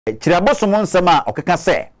Kyiriabosom nsema okeka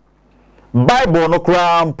se Bible no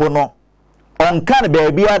kura mpo no onka ne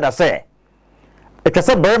baabi ada se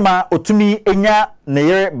ekase berma otumi enya ne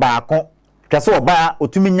yere baako kase oba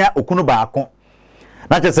otumi nya okunu baako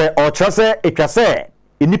na kese o kyerese ekase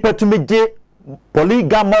enipa tumi je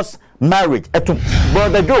polygamous marriage etum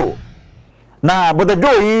brother Joe na brother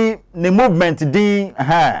Joe yi ne movement din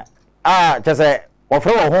kese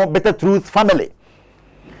ofre wo ho better truth family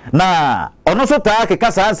na ono so taa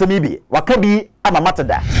keka saa nsemi bi wakabi ama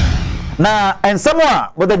matada na ensemo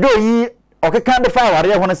a brother Joe yi okeka de fa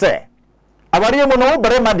aware ho ne se aware mu no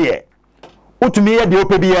berema de utumi ye de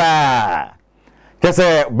opebia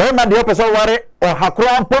kese berema de opeso ware o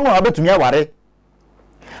hakura mpo no abetumi aware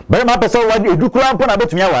berema peso ware edukura mpo na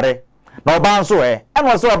abetumi aware na oba nso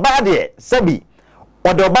eno so oba de sebi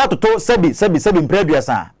odoba toto sebi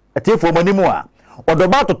mpreduasa atifo manimu a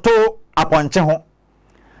odoba toto aponche ho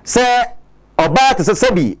se oba te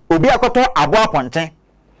sebi obi akoto abo aponche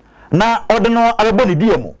na odeno abebo ne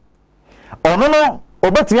diemu ono no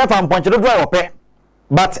obetumi afa mponche do ope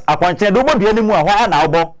but aponche do bodie ni mu a ho na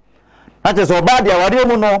obo na che so oba de aware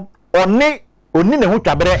mu no oni ne ho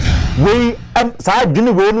twabere wei saa dwene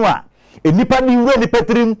wei nu a enipa ni wura ni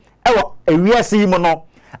petrim ewo ewiase mu no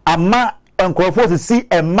ama enkrofo si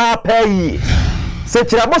ema payi se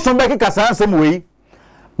Kyiriabosom be keka saa nsem wei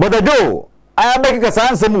brother Joe be keka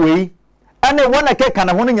saa nsem wei ane wona ke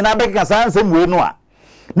kana ho nyina be keka saa nsem wei nu a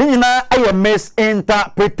ni nyina aye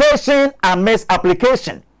misinterpretation and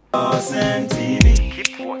misapplication. Lordson TV.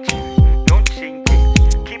 Keep watching, don't change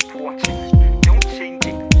it. Keep watching, don't change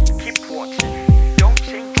it. Keep watching, don't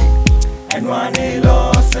change it. And one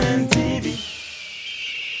Lordson TV.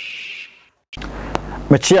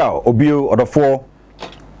 Mechiao obio odofour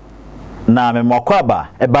na me mokwaba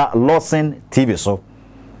eba Lordson TV so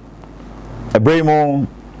ebremo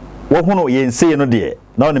wo hunu yense no de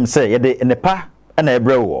na onim se yede enepa na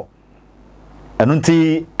ebrewo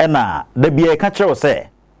enunti na da bia ka kire wo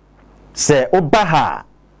se oba ha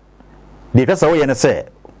de kasa wo ye ne se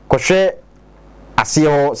kohwe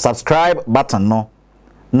aseo subscribe button no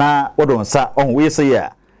na wodonsa on we se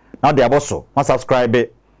ya na de aboso ma subscribe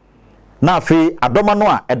na afi adoma no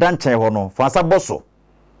a eda nchen ho no fansa boso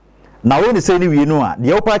na we ni se ni wie no a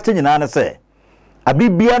de opa che nyina ne se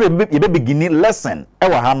abibia ye be beginning lesson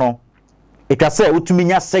ewa ha no ikase utumi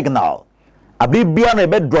nya signal abibia no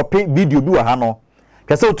be drop video bi wa ha no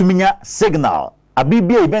kase utumi nya signal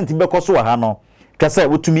abibia event be koso wa ha no kase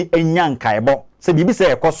utumi enya nkaebo se bibi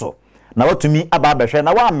se ekoso na watumi aba behwe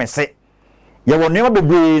na wa mese ye wonema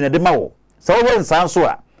bebre na de ma wo se wo nsan so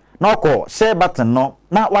a na okọ share button no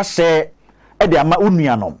na wa share e de ama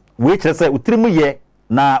unuanom we kire se utirimu ye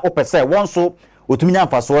na opese won so utumi nya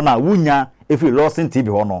mfaso na wunya efi Lordson TV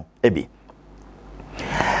ho no ebi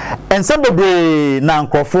ensemble na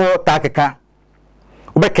nkrofo takeka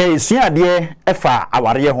ubeka esua ade efa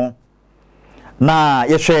aware ho na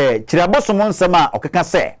yehwe Kyiriabosom nsema okeka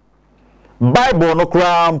se Bible no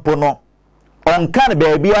kura mpo no onka ne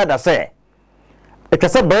baabi ada se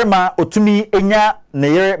ekase berma otumi enya ne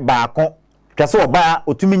yere baako kase oba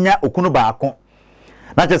otumi nya okunu baako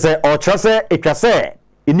na kase o kyerese ekase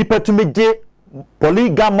enipa tumi je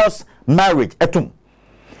polygamous marriage etum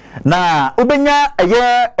na ubenya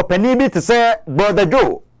eye opani bi te se brother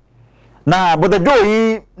Joe na brother Joe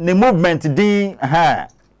yi ne movement din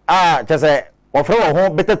kase ofre wo ho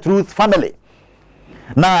better truth family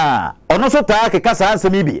na ono so taa keka saa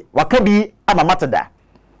nsemi bi wakabi ama matada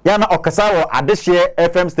ya na okasa wo adehye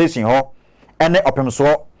FM station ho ene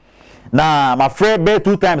opemso na mafre be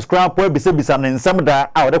 2 times crown po bisa ne nsem da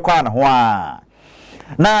a wode kwa na ho a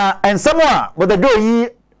na ensem a brother Joe yi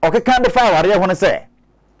okeka de fa aware ho ne se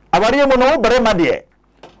aware mu no berema de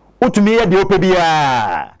utumi ye de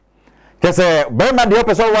opebia kese berema de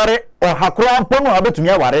opeso ware o hakura mpo no abetumi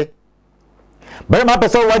aware berema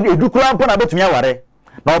peso ware edukura mpo na abetumi aware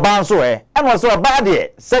na oba nso eno so oba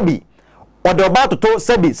de sebi odoba toto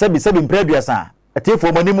sebi mpreduasa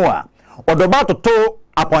atifo manimu a odoba toto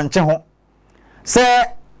aponche ho se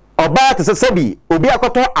oba te sebi obi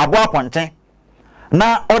akoto abo aponche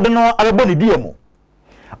na odeno abebo ne diemu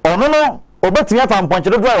ono no obetumi afa mponche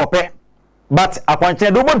do ope but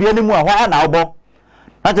aponche do bodie ni mu a ho na obo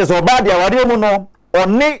na che so oba de aware mu no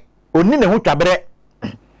oni ne ho twabere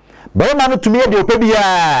berema no tumi de ope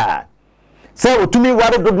bia se otumi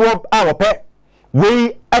ware dodo a ope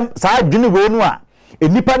wei saa dwene wei nu a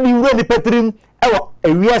enipa ni wura ni petrim ewo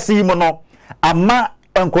ewiase mu no ama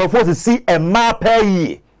enkrofo si ema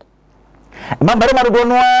payi ma berema do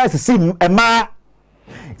no si ema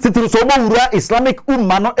sitru so bo wura Islamic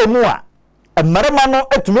umma no emu a berema no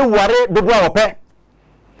etumi ware dodo a ope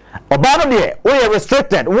oba no de we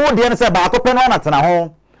restricted wo de ne say ba akopɛ no anatena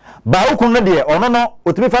ho ba ukun no de ono no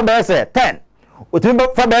otimi fa be say 10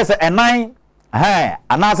 otimi fa be say 9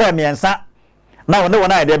 ana say miensa na wona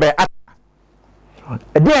wona de be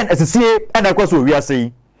den asisie ana kwaso wi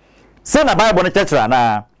asei say na bible no chechra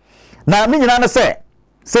na me nyina no say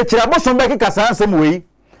Kyiriabosom be keka sansem wei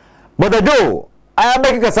but the do I be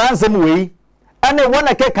keka sansem wei ane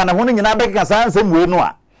wona keka na ho nyina be keka sansem wei no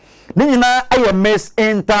a ni nyina aye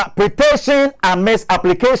misinterpretation and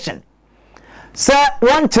misapplication say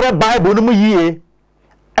one chere bible no mu yie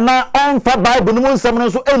na on fa bible no mu nsem no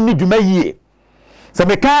so enni dwuma yie so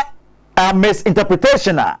me ka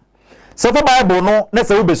misinterpretation a so for bible no na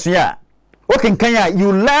say obesua o kenkan a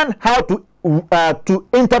you learn how to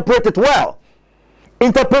interpret it well,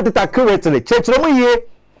 interpret it accurately. Chechro mu yie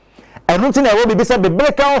enunti na wo be say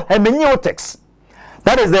biblical hermeneutics,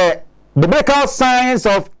 that is the biblical science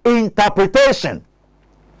of interpretation,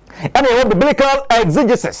 and a biblical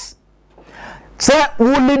exegesis. Say we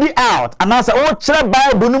lead it out and answer o chere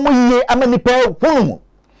bible no mu yie amani pe hunu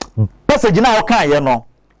passage na o kan ye no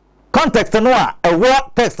context no a word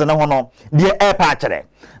text na ho no de e pa kire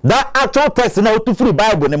that actual text na to free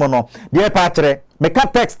bible ne mo no de e pa kire me ka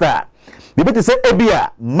text a bibi te say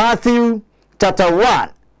ebia Matthew chapter 1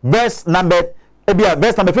 verse number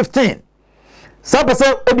 15. Some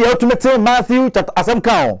person ebia to Matthew chapter asem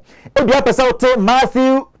kan ebia person to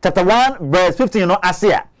Matthew chapter 1 verse 15 no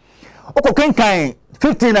asia okoko kan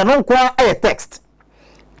 15 na no kwa e text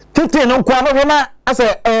 15 no kwa no na as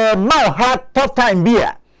a man had tough time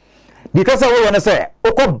beer because we want to say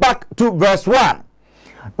go back to verse 1.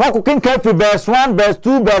 Wa ku kin from verse 1 verse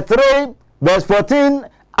 2 verse 3 verse 14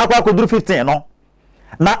 akwa ko 15 no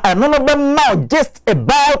na no be now just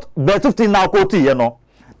about verse 15 now ko ti you know.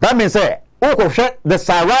 That means say we go check the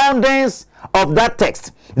surroundings of that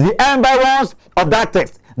text, the environs of that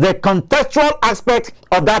text, the contextual aspect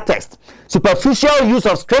of that text. Superficial use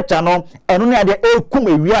of scripture no eno na de ekum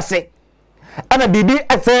ewiase and a bibi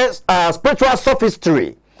spiritual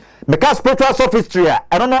sophistry. Because spiritual sophistry,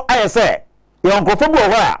 I don't know, I say, you're uncomfortable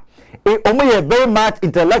only very much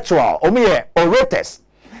intellectual, only orators.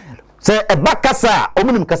 Say a bakasa,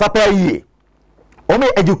 omunim kasapa ye, only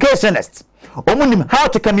educationists, omunim how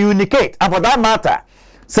to communicate, and for that matter,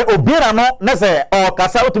 say obira no, na say or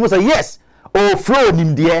kasa to say yes, or flow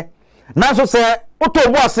nim die. Now so say,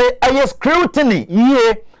 uto bo say a scrutiny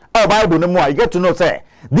ye, or Bible no more. You get to know say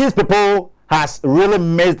these people has really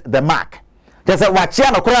missed the mark. Just say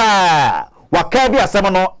wachia no kra waka bi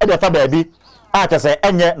asem no e de fa baabi a just say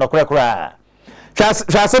enye no kra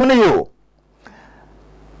asem no yo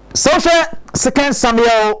so 2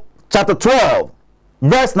 Samuel chapter 12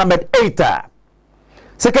 verse number 8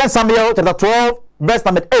 2 Samuel chapter 12 verse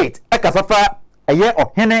number 8 e kasafa eye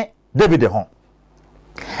ohene David ho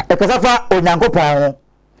e kasafa onyankopon ho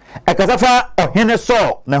e kasafa ohene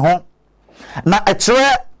Saul ne ho na e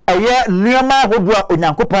kire eye nuama hodua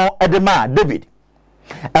onyankopon edema David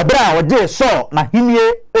abra wode so na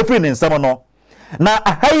hinie efiri ne nsam no na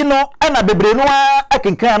ahai no ana bebre no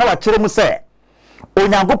akenkan na wakire mu se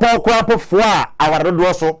onyankopon kwapofo a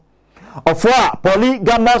awaredo so ofo a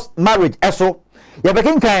polygamous marriage eso ye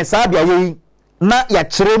bekenkan sa bia yi na ya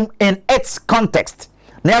kirem in its context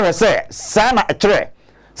na ya se sa na akire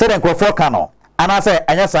se den kwafo ka no ana se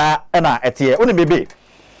anya sa na etie oni bebe.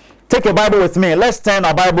 Take your Bible with me. Let's turn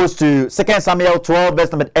our Bibles to 2 Samuel 12 verse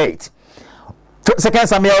number 8. 2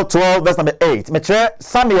 Samuel 12 verse number 8. Metre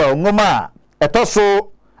Samuel ngoma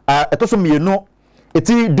etoso mienu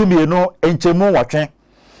eti du mienu enchemu watwe.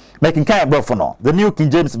 Making kind of no. The New King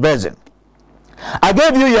James Version. I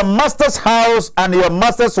gave you your master's house and your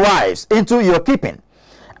master's wives into your keeping,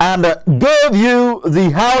 and gave you the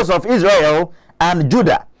house of Israel and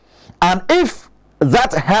Judah. And if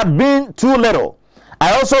that had been too little,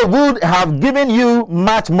 I also would have given you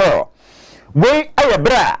much more. We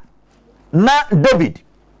ayabra na David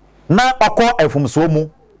na oko efumso mu.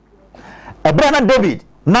 Abra na David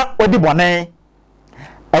na odi bone.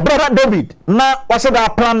 Abra na David na waseda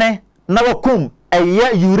plane na wakum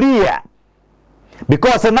eye Uriah.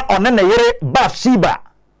 Because na onene yere Bathsheba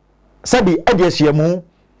sabi ediasiamu.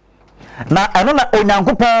 Na eno na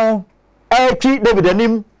onyankopon etwi David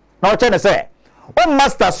anim na o chene se o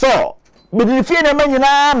master Saul bidin fie na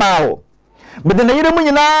manyina mawo bidin na yire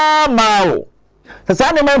munyina mawo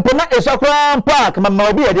sasa ne mempo na esakwa park mama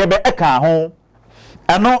obi ye de be eka ho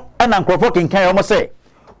ano ana nkrofo kinkan yo mo se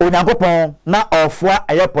onyankopon na ofua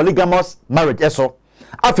aye polygamous marriage eso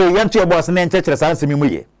afi yentu e boss na nchekere sansemi mu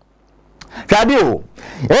ye twade o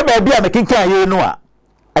e ba bia me kinkan ye no a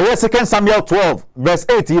aye 2 Samuel 12 verse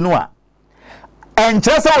 8 no a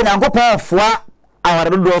enchese onyankopon ofua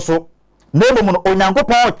awaredo so na emu no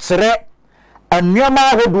onyankopon kire anuama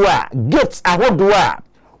ahodo a gifts ahodo a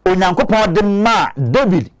onyankopon de ma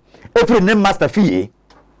David efiri ne master fie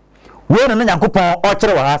we no nyankopon o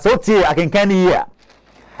kire wa ha so tie akenkan ni yi a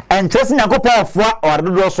enchese nyankopon foa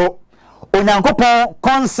awaredo so onyankopon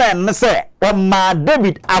concern ne se o ma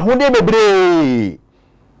David ahode bebre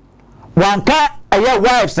wanka aya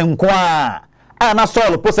wives nkoa ana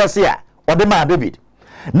Saul possessia o de ma David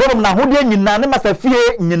no na ahode nyina ne master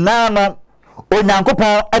fie nyina no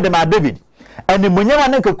onyankopon e de ma David eni munyama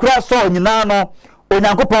ne kekura Saul nyina no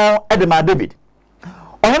onyankopon e de ma David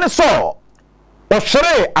ohene Saul o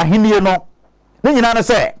hwere ahenie no ne nyina ne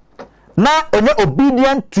se na onye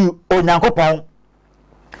obedient to onyankopon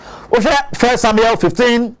o hwere 1 Samuel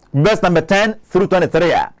 15 verse number 10 through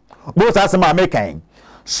 23 both as American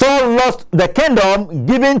Saul lost the kingdom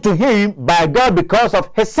given to him by God because of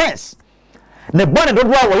his sins ne bone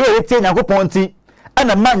dodo a wo ye etie nyankopon ti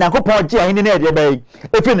ana ma nyankopon ji ahini na ede bai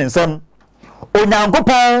efi ne nsam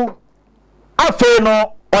onyankopon afe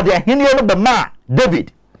no ode ahini no be ma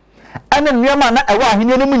David ana nnuama na ewa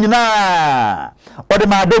ahini no mu nyina ode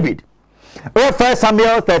ma David 1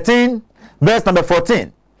 Samuel 13 verse number 14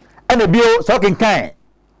 ana bio so kan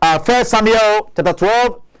 1 Samuel chapter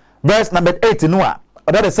 12 verse number 8 no a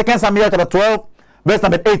that is 2 Samuel chapter 12 verse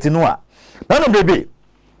number 8 no a no baby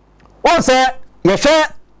on say ye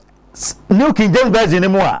share New King James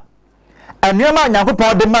version mu a anuama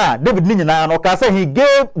nyankopon de ma David ni nyina no ka say he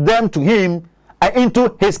gave them to him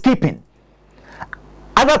into his keeping.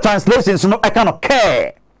 Other translations no I cannot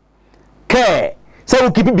care say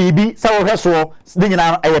we keep bibi say we hweso de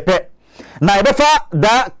nyina ayepe na ebefa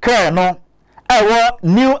that care no ewo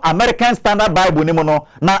New American Standard Bible ni mu no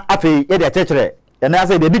na afi ye de chechere na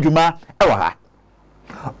say de biduma ewo ha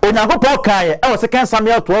onyankopon kan ewo 2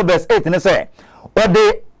 Samuel 12 verse 8 ne say o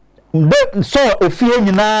de so efie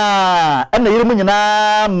nyina na yiremu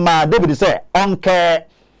nyina ma David say onke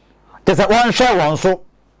tese won hwe won so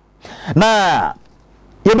na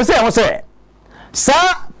ye be say won say sa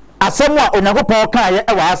asemu a onyankopon kan ye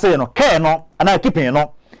ewa ase no care no ana keeping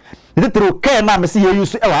no ditru care na me se ye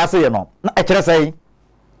use ewa ase no na e kire say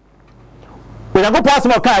onyankopon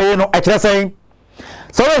asemu kan ye no e kire say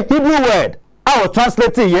so Hebrew word our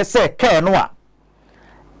translate ye say care no a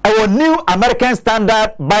our New American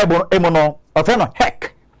Standard Bible emono ofeno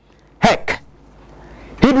heck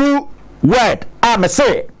Hebrew word am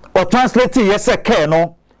say or translate yes care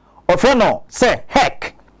no ofeno say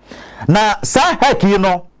heck na sa heck you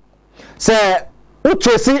know say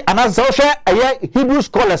utresi anasa hwe aye Hebrew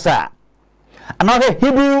scholars a another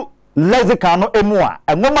Hebrew lexicon no emu a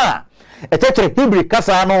enwoma e chechere Hebrew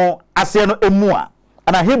kasa no ase no emu a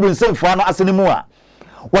ana Hebrew nsemfo no ase no mu a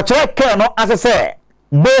wo chere care no ase say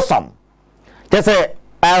bosom tese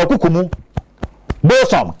okukumu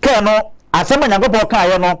bosom ke no asema nyankopon kan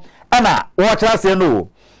ye no ana wo kira se no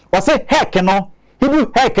wo se heck no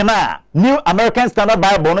Hebrew heck na New American Standard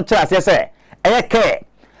Bible no kira se eye ke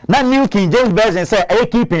na New King James version se eye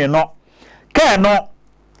keeping no ke no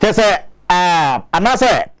tese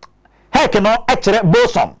anase heck no e kire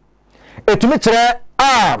bosom etumi kire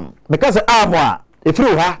arm because arm a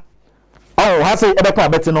efru ha oh ha se ebe pa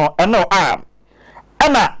beti no eno arm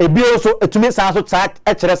ana ebio so etumi san so tsa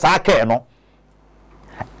ekere sa aka no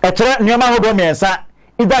ekere nyoma hodo miensa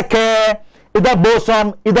either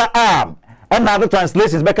bosom either arm and other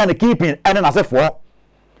translations be kind keeping and na sefo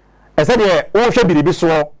e said ye wo hwe biribi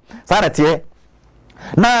so sa na tie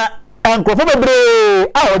na enkrofo bebre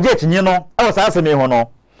a oje chinye no e wo sa asemi ho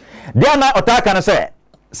no dia na otaka no se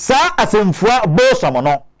sa asemfua bosom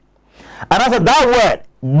no and I said that word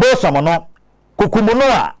bosom no kukumuno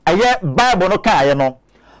a aye Bible no ka aye no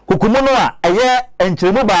kukumuno a aye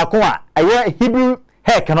enchiremu baako a aye Hebrew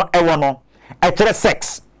heck no ewo no e kire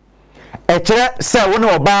sex e kire se wo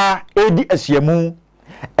ne oba edi asiamu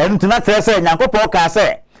entina kire se nyankopon ka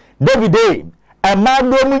se David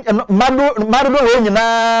mado we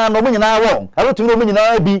nyina no nyina wo awotu no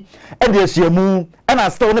nyina bi edi asiamu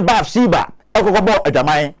na sto ne Bathsheba ekokobo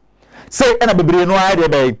adwaman se na bebre no aye de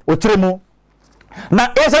be o kiremu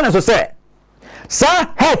na ese ne so se sa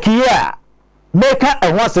heck ya meka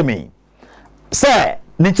ehwasemi say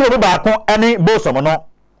ni chiro baako ene bosom no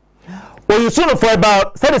oyusu no for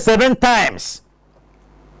about 37 times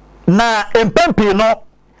na empampi no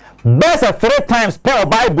best 3 times per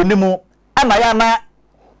Bible ni mu ana ya na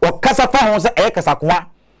o kasa fa ho say e kasa kwa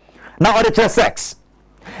na o de kire sex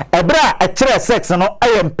ebra e kire sex no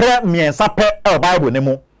ayem pre miensa per Bible ni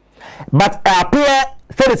mu but appear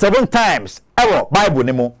 37 times our Bible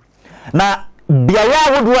ni mu na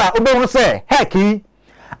biaya wodu a obehu se heki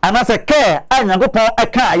anase ke anyankopon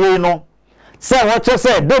eka aye no say what you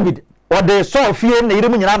say David or the so fear na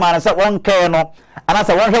irimu nyina ma na say won care no ana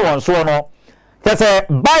say won hwe won so no te say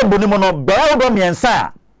Bible ni mo no be wo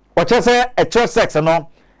miensa what you say a church sex no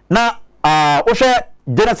na wo hwe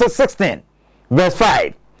Genesis 16 verse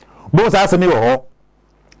 5 both as me wo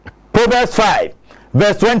Proverbs 5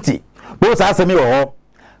 verse 20 both as me wo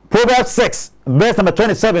Proverbs 6 verse number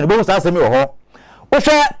 27 both as me wo wo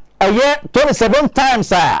hwe aye 27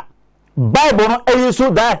 times Bible no use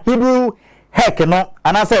that Hebrew heck no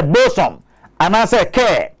and I say bosom and I say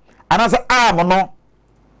care and I say arm no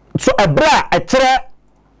so a bra a chere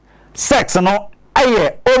sex no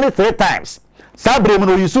aye only 3 times sabre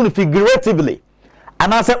no use figuratively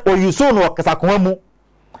and I say o use no kasa kwamu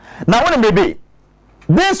now when maybe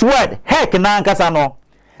this word heck na nkasa no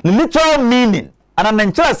the literal meaning and an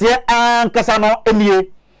interest here ankasa no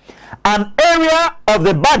emie an area of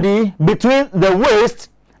the body between the waist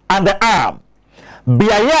and the arm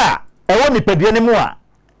biaya ewo nipadua nemu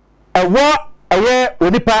ewo eye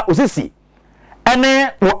onipa osisi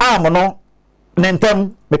ene wo arm no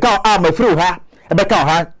nentem beka arm afuru ha ebeka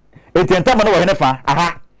ha etientam no wo henefa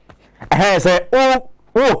aha se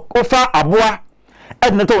o fa aboa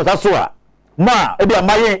edne to wata so a ma ebi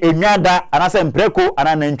amaye enwada anase mpreko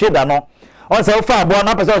ananantweda no on se o fa aboa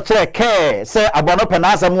na pese o kire ke se aboa no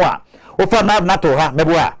pena asemu a o fa na to ha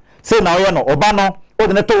meboa se na oye no oba no o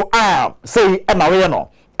de to say e na oye no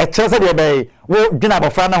e kire se de be wo dwina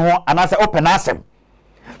bofra na ho anase o pena asem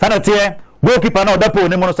sanate goalkeeper na odapo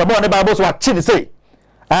ni mo no so bo ne ba bo so wa chi ni say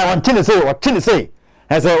won chi ni say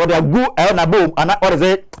e se o de gu e na bo ana o de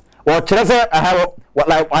say o kire se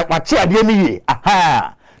wa chi ade ni yi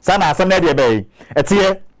sana asem na de be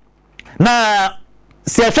etie na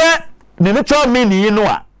se hwe ni literal meaning no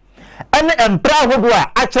a ene empra hodo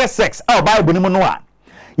a kire sex Bible ni mo no a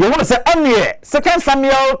ye won say ene 2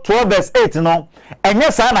 Samuel 12 verse 8 no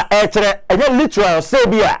enye sa na kire enye literal say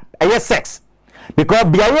bia eye sex because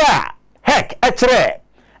bia heck kire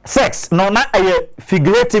sex no na eye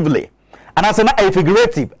figuratively and I say na eye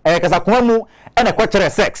figurative kasa kwa mu ene kwa kire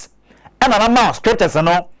sex and na ma scriptures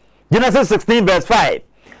no Genesis 16 verse 5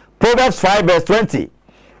 Proverbs 5 verse 20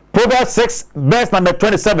 Proverbs 6 verse number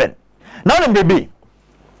 27 now then baby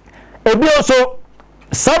ebi also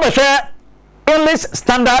sabahwe English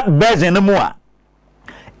standard version no more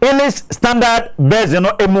English standard version no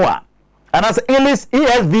emua and as English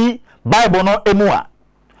ESV Bible no emua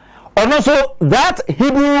and also that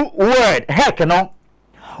Hebrew word heck no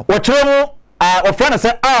ochiro of friend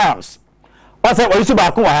say arms what say we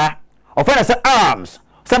ba ko ha of friend say arms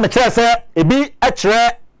say me kire say ebi a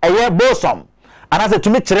kire eye bosom and as to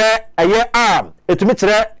me kire eye arm to me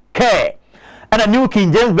kire care and a New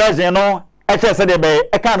King James version no e kire say dey be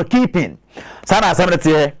e kind of keeping sana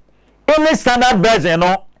asamete English standard version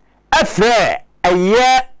no afre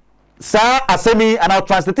eye sa asemi and I'll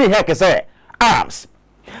translate here say arms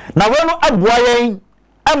na we no aboa yen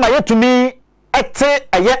ama yetumi ete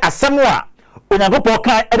eye asemu a onyankopon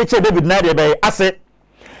kan e de che David na de be ase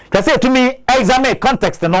kase yetumi examine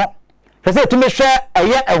context no kase yetumi hwe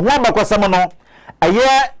eye ehu abakosem no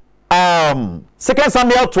eye 2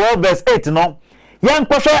 Samuel 12 verse 8 no yen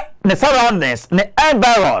kohwe ne surroundings ne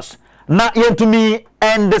environs na yentumi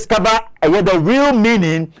and discover the real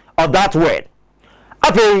meaning of that word.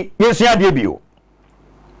 Okay, yes,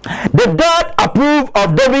 did God approve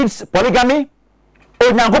of David's polygamy?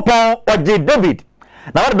 Onyankopon oje David.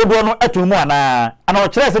 Na what do no etumu ana o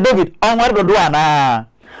kire se David on what do ana.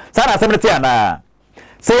 Sana assembly ana.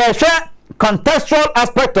 Say a share contextual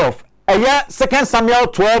aspect of 2 Samuel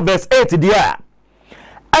 12 verse 8 dia.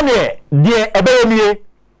 Ane die ebeyemie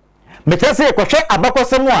metese ekwohwe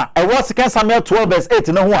abakosem a ewo 2 Samuel 12 verse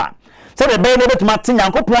 8 no ho a se de be no betuma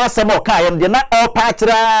tinyankopon asem o ka ye na o pa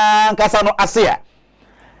kira nkasa no ase a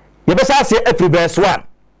ye be sha every verse 1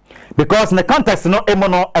 because in the context no emo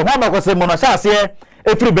no ewo abakosem no sha ase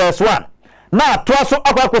every verse 1 na to aso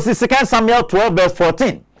akwakosi 2 Samuel 12 verse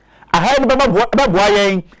 14 aha ni baba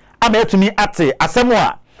yen ametumi ate asem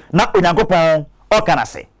a na onyankopon o kana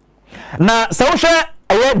se na se wo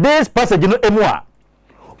hwe this passage no emu a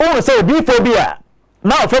o say before bia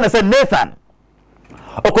now friend say Nathan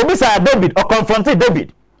okobisa David o confront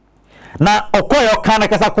David na okoyo kana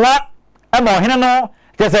kasakwa ama ohene no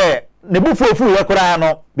say ne bufufu we kura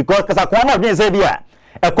no because kasakwa na odwen say bia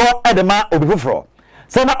eko edema obifufro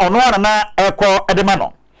say na ono ana na eko edema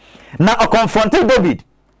no na o confront David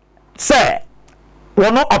say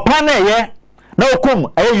wono opana ye na okum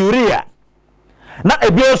Uriah na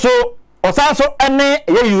ebioso osanso ene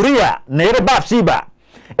ye Uriah na ere Bathsheba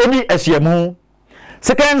eni asiamu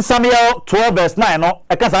 2 Samuel 12 verse 9 no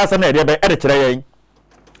ekasa asem na ede be ede kire yen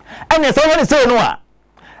ene so woni say no a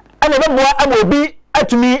ana beboa amobi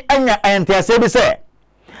atumi anya entiase bi se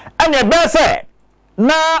ana be se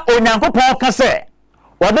na onyankopon ka se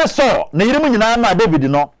ode so na yirimu nyina ma David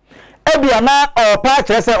no ebia na opa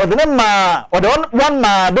kire se ode ma ode one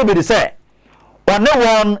ma David se one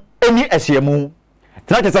won eni asiemu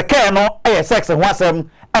tina ke se ke no eye sex ho asem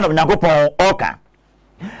ana onyankopon oka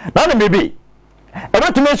na na mebi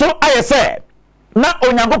ebetumi so aye se na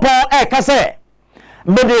onyankopon ka se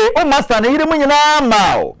mede o master na yirimu nyina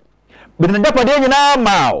ma o mede ndapade nyina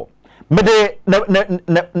ma o mede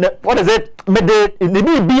what is it mede ne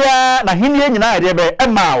bibia na henie nyina ade be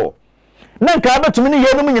ma o na nka betumi ne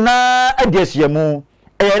yenum nyina ade asiemu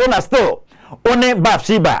eyere na still one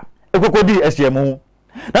Bathsheba ekokodi asiemu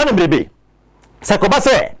na no brebe sakoba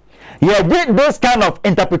se ye did this kind of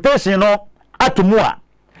interpretation no atumua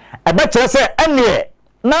ebe kire se ene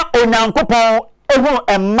na onyankopon ehu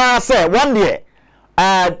emma se one day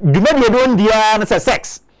dwumadi do ndia na se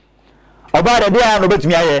sex oba de dia no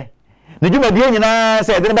betumi aye ne dwumadi nyina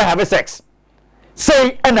se de be have sex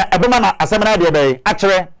say ena ebema na asemna de be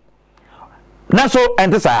akere na so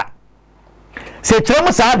entesa se kire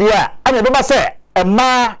mu sa de a anya be ba se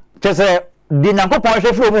emma kese di nyankopon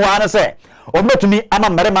hwefu mu ha na se o betumi ama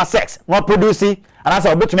merema sex no produce ana se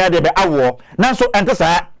o betumi ade be awo na so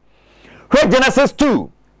entesa Genesis 2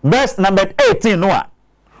 verse number 18 no a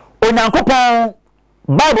onyankopon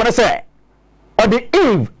Bible na say or the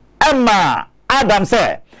Eve Emma Adam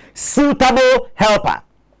say suitable helper.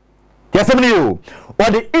 Yes, you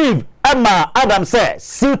or the Eve Emma Adam say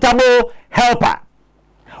suitable helper.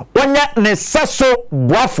 When ya ne saso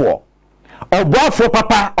boafo or boafo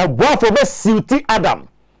papa or boafo be suiti Adam.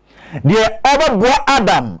 The other boy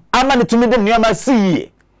Adam amani to me the nyama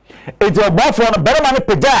see. It's a boafo no better man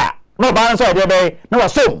peja no balance idea be no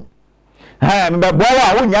assume. Ha me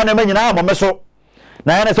boa wo nya na me nyina mo meso.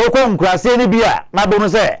 Na yana so ko nkrase ni bia na do no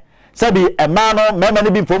se sabi ema no mema ni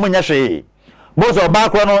bi mfomu nya hwe bo so ba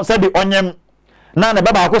kro no sabi onyem na ne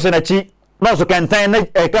baba akoso na chi na so kenten na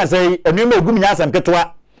kan se enuma egum nya asem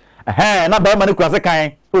ketwa na ba ma ni krase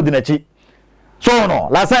kan odi na chi so no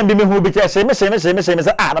la san bi me hu bi che se me se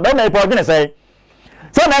na ba na ipo gine se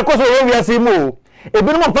na akoso wo wi ase mu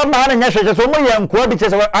ebi no fa ma na nya hwe so mo ye nko bi che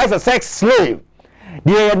se as a sex slave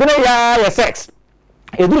die de na ya sex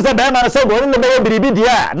eduru se ba ma se go ni be biribi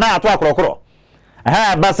dia na ato akrokro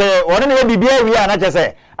ba se woni ne bibia wi na che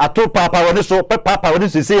se ato papa woni so papa woni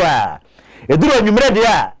sisi a eduru anwumre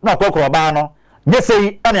dia na akrokro ba no nye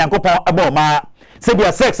sei ana yankopon aba ma se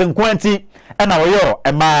bia sex nkwanti na wo yo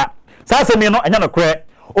ema sa se mi no anya no kre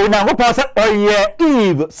onyankopon se oye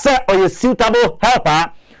Eve se oye suitable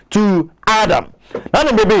helper to Adam.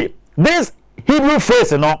 Now baby this Hebrew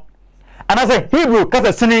phrase no and I say Hebrew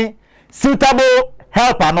cause sini suitable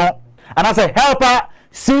helper no and I say helper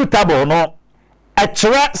suitable no a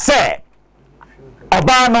chere say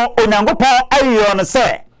oba no onyankopon ayo no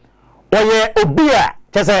say oye obia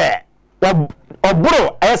che say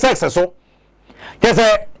oburo aye sex so che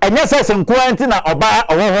say enya sex nkwanti na oba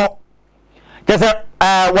owo che say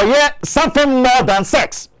oye something more than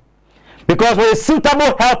sex because we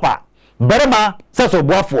suitable helper berema sex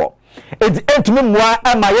obofour it entumi mwa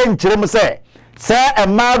ama ye nkyere mu say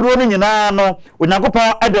emaro ni nyina no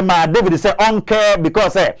onyankopon edema David say on care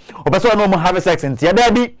because obeso no mo have sex ntia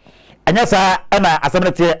da bi anya sa na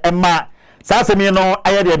asemnete emma sa asemi no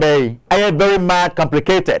aye de be aye very mad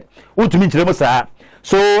complicated utumi nkyere mu sa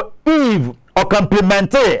so Eve or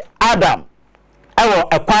complemented Adam ewo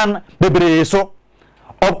ekwan bebre so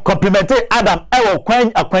or complemented Adam ewo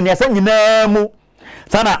kwan akwaniasa nyina mu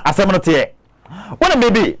sana asemnete wona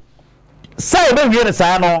maybe say be wie ne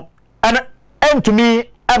sa no to me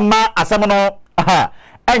emma asamono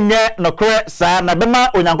enye nokre sa na bema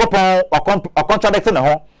onyankopon o contradict ne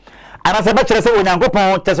ho ana se be kire se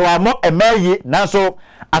onyankopon tese wa mo emayi nanso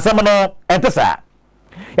asamono entesa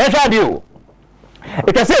ye hwa dio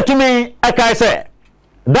e ka se to me akai se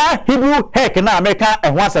that Hebrew heck na America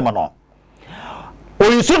ehwo asamono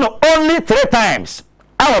oyusu no only 3 times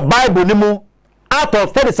our Bible ni mu out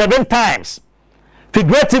of 37 times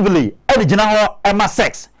figuratively edgina ho emma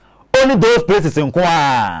sex only those places in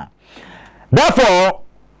kwa. Therefore,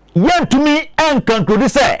 yen to me and conclude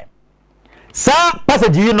say, sa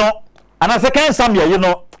passage you know, and a second Samuel, you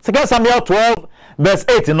know, 2 Samuel 12, verse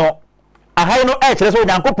 8, you know, a high no edge, that's what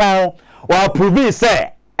Yankopon or prove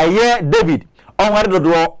say, a year David on where the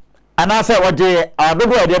door, and I say what they are the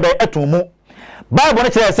way they be etumu. Bible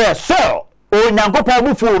say, so, o Yankopon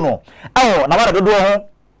before no, oh, now what the door,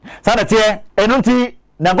 Sanity, and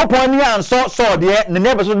Nyankopon ni anso de ne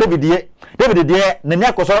ne beso David de ne ne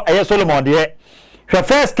akoso eye Solomon de.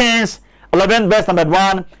 1 Kings 11 verse number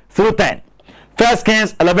 1 through 10. 1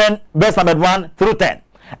 Kings 11 verse number 1 through 10.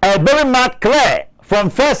 A very much clear from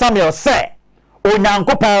 1 Samuel say,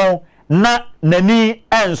 Onyankopon na nani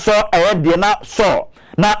enso de na so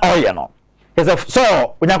na oye no. He said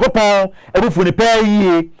so Onyankopon ebufu ni pa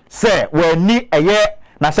yi say we ni eye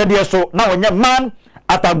na sede so na onye man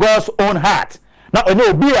after God's own heart. Na onye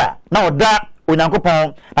obi a na oda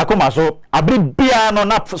Onyankopon akoma so abri bia no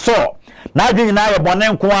na so na adwin na ye bone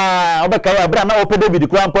nko a obeka ya abra na ope David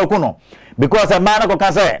kura mpa no because a man ko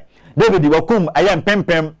ka say David wakum ayam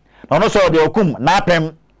pempem na no so de wakum na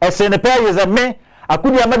pem ese ne pa ye ze me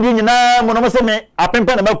akudi amadi nyina mo no se me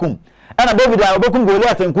apempa na makum ana David a obekum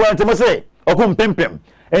Goliath nko anti mo se okum pempem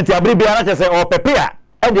enti abri bia na chese o pepea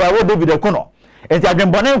e de awo David ko no enti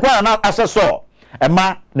adwin bone nko na aseso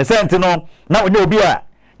ema ne senti no na onye obi a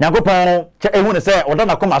Nyankopon che ehu ne se oda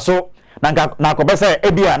na koma so na akobese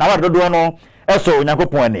ebia na wadodo no eso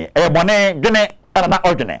Nyankopon ani e bone dwene ana na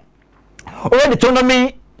odwene o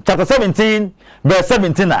Deuteronomy chapter 17 verse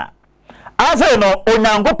 17 ase no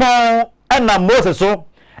Onyankopon ana Moses so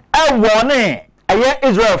e wone aye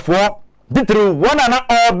Israel for ditru wona na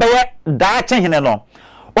obeye daache hene no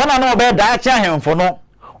wona na obeye daache ahemfo no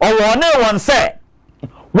o wone won se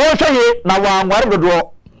wo hweye na wanware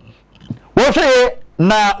dodo wo hweye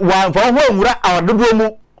na wanfo ho nwura awadodo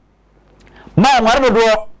mu ma nware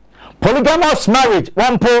dodo polygamous marriage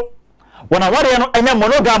wampo wona ware no enya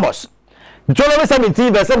monogamous. Deuteronomy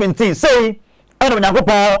 17 verse 17 say eno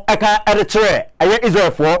Nyankopon aka erechere aye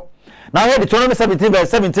Israel for. Now here Deuteronomy 17 verse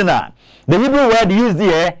 17 the Hebrew word used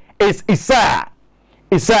here is Isa.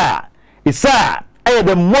 Isa is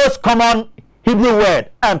the most common Hebrew word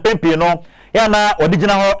and pempi no ya na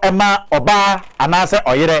original ema oba anase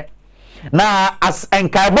oyere na as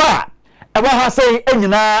enkaiba eba ha say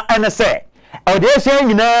enyina ene se odese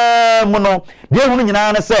enyina mu no de hunu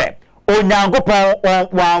nyina ne se Onyankopon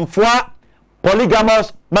wanfoa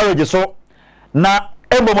polygamous marriage so na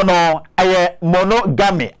ebomo no aye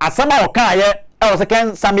monogamy asama oka aye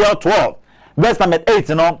 2 Samuel 12 verse number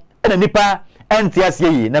 8 no ena nipa entias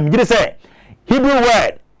yi na mgiri se Hebrew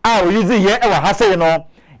word a use ye e wa ha say no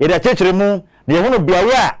ye de chechire mu na ye hunu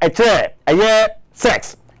biaye a echere aye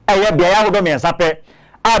sex aye biaye ahodo me nsape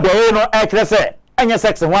a biaye no e kire se enye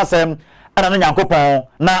sex ho asem ana no Nyankopon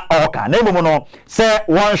na oka na ebomo no se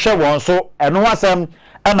won hwe won so eno ho asem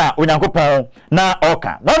ana Onyankopon na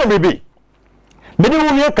oka na no bibi medi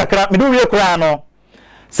wuye kakra medi wuye kura no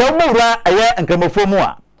se umura aye nkramofo mu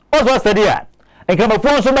a ozo study a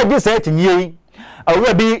nkramofo so ba gisa etinye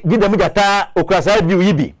awura bi gidam gata okrasa bi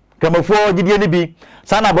yibi nkramofo gidie ni bi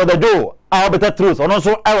sana bodajo a obeta truth ono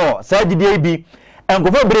so ewo sa gidie bi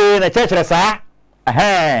enkofo bre na chechere sa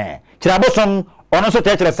Kyiriabosom ono so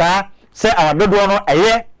chechere sa se awadodo no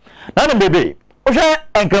aye na no bebe o hwe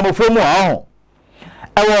nkramofo mu a ho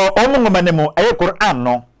ewo omungomane mu aye Quran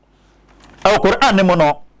no aw Quran ne mo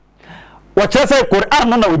no wo chese Quran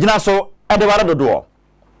no na ogina so ade ware dodo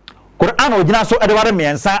Quran ogina so ade ware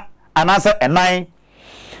miensa anase enan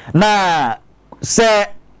na se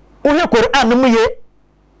uye Quran no muye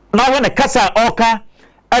na wo ne kasa oka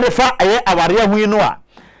ade fa aye aware hu no a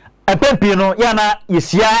empempi no ya na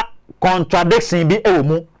yesia contradiction bi ewo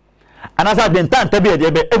mu anase adentanta bi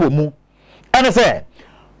ede ewo mu ene se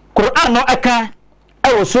Quran no aka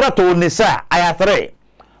ewo suratul nisa ayat 3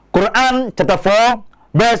 Quran chapter 4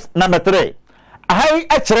 verse number 3. Ahai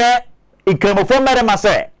achre ikramofo merema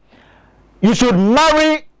say you should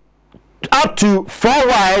marry up to 4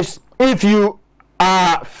 wives if you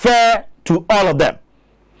are fair to all of them.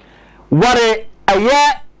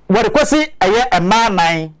 Ware kwesi aye ema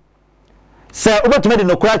nan se obetumi de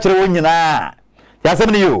nokura chire wonyina ya sem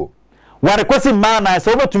ni yo ware kwesi ma nan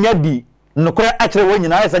se obetumi adi nokura achire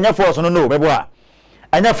wonyina se nya force no bebo a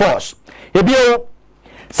anya force ebio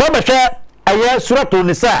Sabasha aya suratul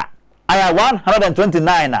nisa aya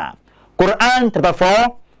 129 Quran chapter 4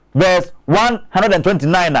 verse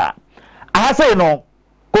 129 I say no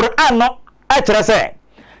Quran no actually say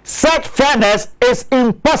such fairness is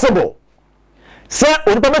impossible. Say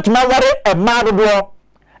unpabetuma ware e ma dodo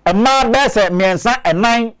e ma be se miensa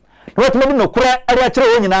enan wetuma no kura ade akire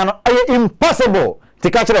wonyina no ay impossible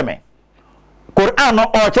tika kire me Quran no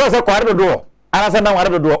o kire se kware dodo ana se na ware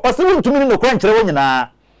dodo o se untumi no kura nkire wonyina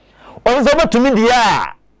o se betumi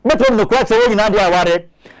dia betumi no kura kire wonyina dia ware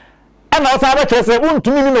ana o sa ba kire se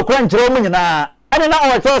untumi no kura nkire wonyina ana na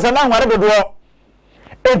o kire se na ware dodo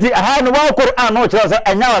enti aha no wa Quran no kire se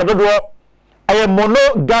enya ware dodo ay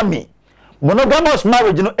monogamy monogamous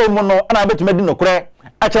marriage no emono ana betumi di no kura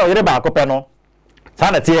akire oyerepa akope no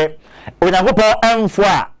sana tie Onyankopon emfo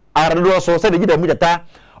a aredo so se de gida mujata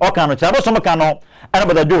oka no Kyiriabosom ka no ana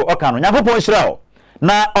badajo oka no Onyankopon hyira o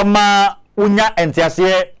na oma unya entiase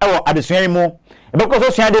ewo adesua mu ebeko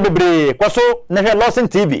so sua de bebre kwaso na hwe Lordson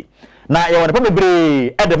TV na ye wona bebre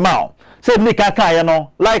edema say ni kaka ye no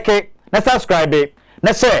like na subscribe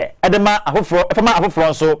na share edema afoforo efama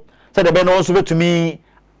afoforo so say de be no so betumi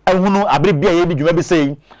ehunu abere bia ye bi dwuma bi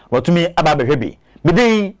sei watumi aba behwe bi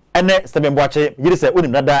bidin ene sebemboache yiri se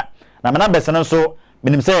onim nada na mana bese no so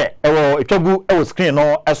minim se ewo etwagu ewo screen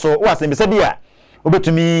no eso wo asem bisa bia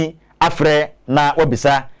obetumi afre na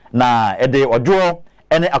wabisa na ede odwo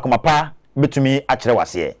ene akomapa betumi akire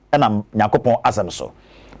wase ena nyakopon asem so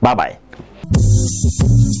bye bye.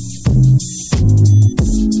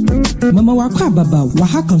 Mama Wakwa Baba,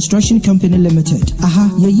 Waha Construction Company Limited.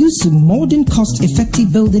 You use modern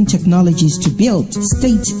cost-effective building technologies to build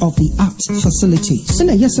state-of-the-art facilities.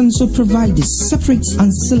 And yes, and so provide separate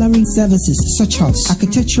ancillary services such as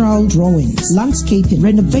architectural drawings, landscaping,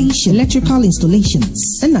 renovation, electrical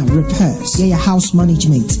installations, and repairs. House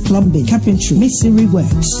management, plumbing, carpentry, masonry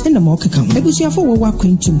works, and the more come. Ebusia for Wawa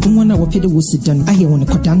Quintum, Mwana Wapida was done. I hear on a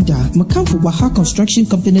Kodanda, Makamfu Waha Construction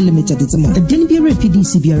Company Limited. It's a month. The Denbiara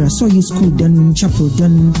PDC Biara saw you school done, chapel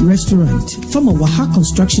done, restaurant. From a Waha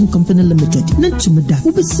Construction Company Limited. Nantumada,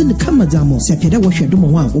 who be seen the Kamadamo, Sapeda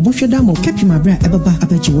Washadumo, Oboshadamo, Capimabra, Ababa,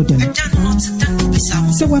 Apache Wodan.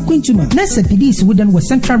 So we're going to Nasa PDC Wooden was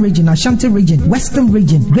Central Region, Ashanti Region, Western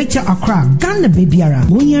Region, Greater Accra, Ghana Babyara.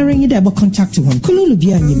 When you're in the able contact to one. Kululu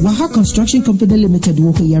Biani, Waha Construction Company Limited,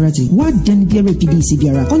 Woko Yarati. What Denbiara PDC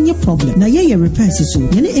Biara on your problem? Now, yeah, repairs is so.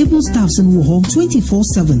 You're able staffs in Woho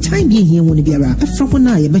 24/7. Time being here when Biara. A from one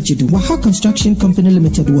eye, I bet you do. Waha Construction Company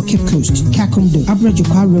Limited, Cape Coast, Kakum do,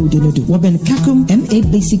 Abrajukwa Road, Waben Kakum, MA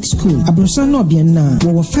Basic School, Abrosano Biana,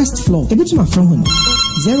 our first floor. A bit my from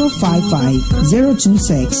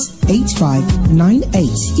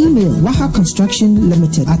 055-026-8598. Email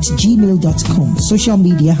wahaconstructionlimited@gmail.com. Social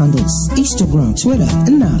media handles Instagram, Twitter,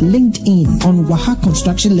 and LinkedIn on Waha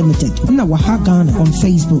Construction Limited, and Waha Ghana on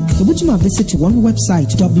Facebook. A bit my visit one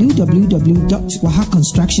website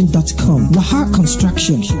www.wahaconstruction.com. Waha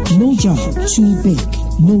Construction, no job too big,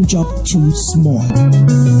 no job too small.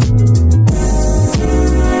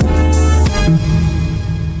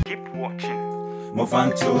 Move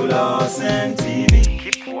on to Lordson TV.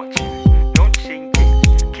 Keep watching, don't change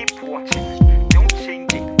it. Keep watching, don't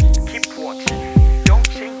change it. Keep watching, don't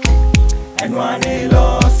change it. And one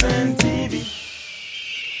Lordson TV.